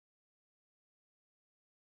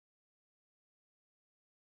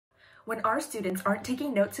When our students aren't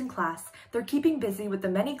taking notes in class, they're keeping busy with the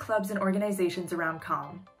many clubs and organizations around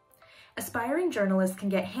COM. Aspiring journalists can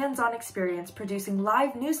get hands-on experience producing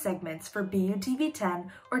live news segments for BU TV10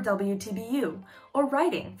 or WTBU, or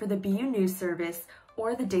writing for the BU News Service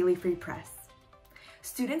or the Daily Free Press.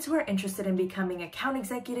 Students who are interested in becoming account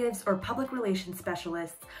executives or public relations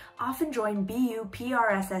specialists often join BU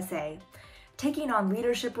PRSSA, taking on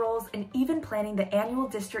leadership roles and even planning the annual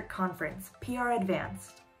district conference, PR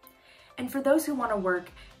Advanced. And for those who want to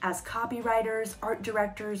work as copywriters, art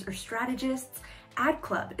directors, or strategists, Ad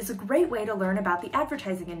Club is a great way to learn about the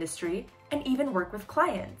advertising industry and even work with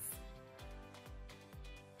clients.